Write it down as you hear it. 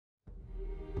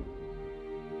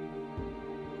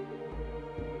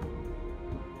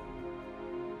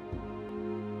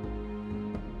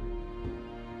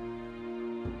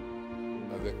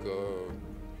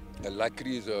la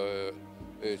crise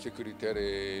sécuritaire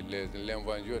et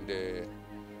l'invasion des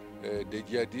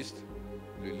djihadistes,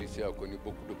 le lycée a connu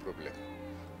beaucoup de problèmes.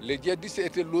 Les djihadistes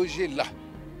étaient logés là.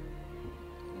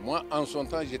 Moi, en son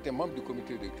temps, j'étais membre du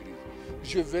comité de crise.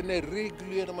 Je venais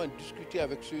régulièrement discuter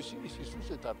avec ceux-ci, ici, sous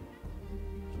cet arbre,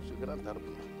 sous ce grand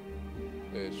arbre-là.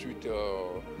 Suite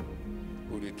au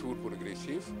retour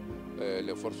progressif,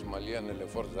 les forces maliennes, les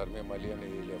forces armées maliennes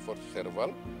et les forces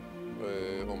servales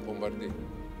ont bombardé.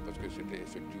 Parce que c'était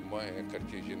effectivement un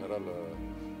quartier général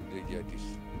des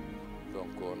djihadistes.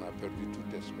 Donc on a perdu tout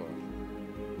espoir.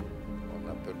 On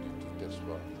a perdu tout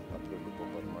espoir après le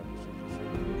bombardement de ce lycée.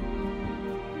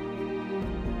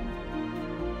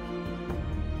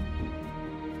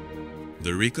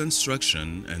 The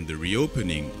reconstruction and the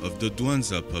reopening of the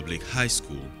Douentza Public High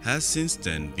School has since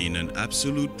then been an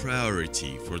absolute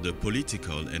priority for the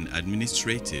political and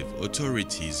administrative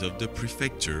authorities of the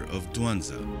prefecture of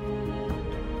Douentza.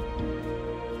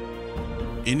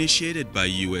 Initiated by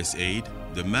Usaid,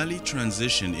 the Mali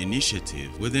Transition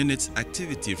Initiative, within its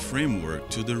activity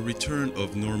framework to the return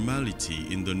of normality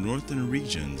in the northern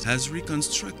regions, has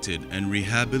reconstructed and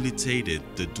rehabilitated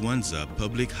the Douentza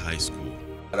Public High School.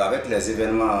 Alors avec les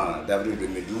événements d'avril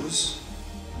 2012,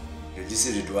 le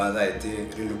lycée de Douentza a été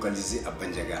relocalisé à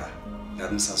Bandiagara,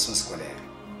 l'administration scolaire.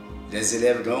 Les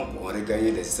élèves donc ont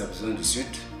regagné les établissements du sud.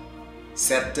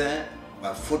 Certains,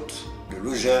 par faute de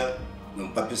logeurs, n'ont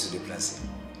pas pu se déplacer.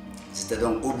 C'était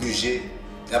donc obligé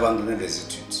d'abandonner les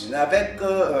études. Avec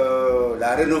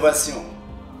la rénovation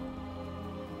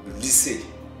du lycée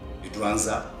de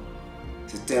Douentza,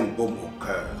 c'était un baume au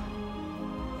cœur.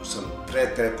 Nous sommes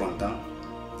très contents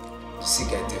de ce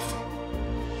qui a été fait.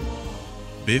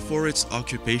 Before its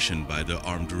occupation by the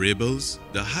armed rebels,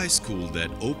 the high school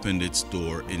that opened its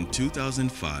door in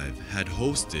 2005 had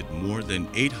hosted more than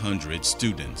 800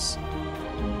 students.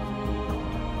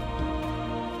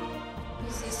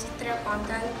 Je suis très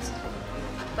contente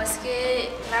parce que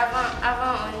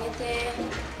avant on était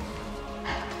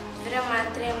vraiment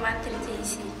très maltraités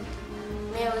ici.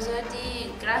 Mais aujourd'hui,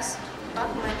 grâce au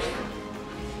Bac Mali,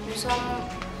 nous sommes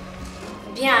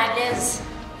bien à l'aise.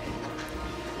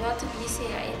 Notre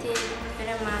lycée a été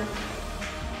vraiment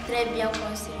très bien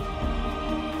construit.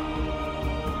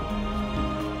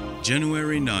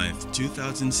 January 9th,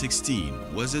 2016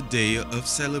 was a day of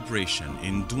celebration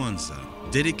in Douentza,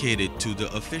 dedicated to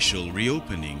the official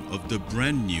reopening of the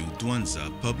brand new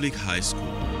Douentza Public High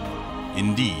School.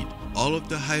 Indeed, all of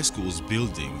the high school's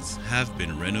buildings have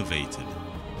been renovated.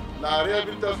 La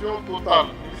réhabilitation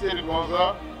totale du lycée de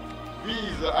Douentza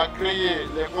vise à créer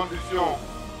les conditions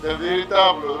d'un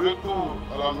véritable retour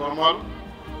à la normale,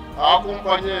 à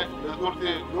accompagner les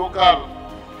autorités locales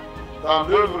dans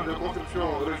l'œuvre de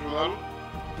construction régionale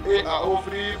et à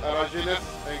offrir à la jeunesse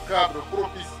un cadre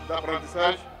propice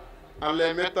d'apprentissage en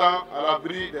les mettant à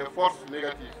l'abri des forces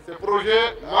négatives. Ce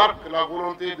projet marque la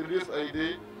volonté de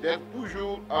l'USAID d'être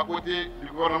toujours à côté du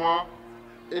gouvernement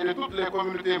et de toutes les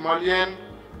communautés maliennes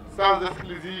sans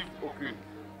exclusive aucune,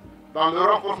 dans le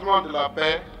renforcement de la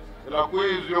paix, de la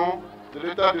cohésion, de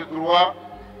l'état de droit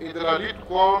et de la lutte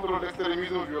contre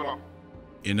l'extrémisme violent.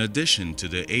 In addition to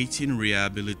the 18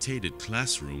 rehabilitated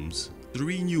classrooms,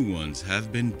 3 new ones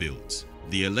have been built.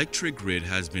 The electric grid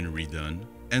has been redone,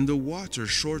 and the water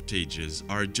shortages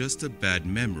are just a bad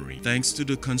memory thanks to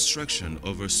the construction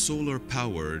of a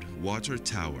solar-powered water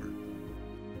tower.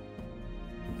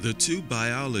 The 2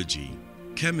 biology,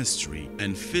 chemistry,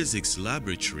 and physics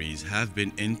laboratories have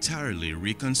been entirely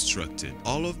reconstructed.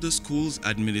 All of the school's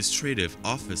administrative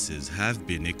offices have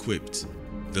been equipped.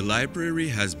 The library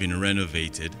has been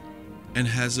renovated and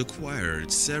has acquired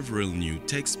several new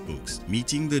textbooks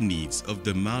meeting the needs of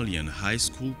the Malian high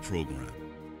school program.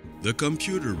 The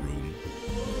computer room,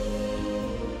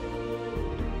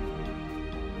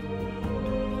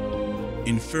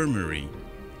 infirmary,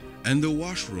 and the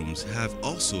washrooms have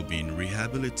also been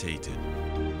rehabilitated.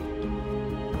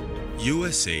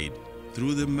 Usaid,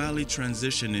 through the Mali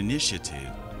Transition Initiative,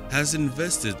 has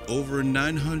invested over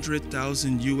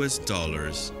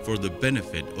 $900,000 for the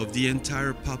benefit of the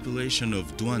entire population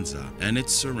of Douentza and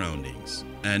its surroundings,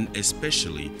 and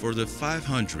especially for the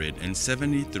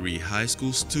 573 high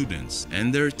school students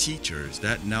and their teachers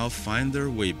that now find their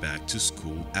way back to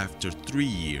school after 3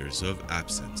 years of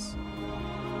absence.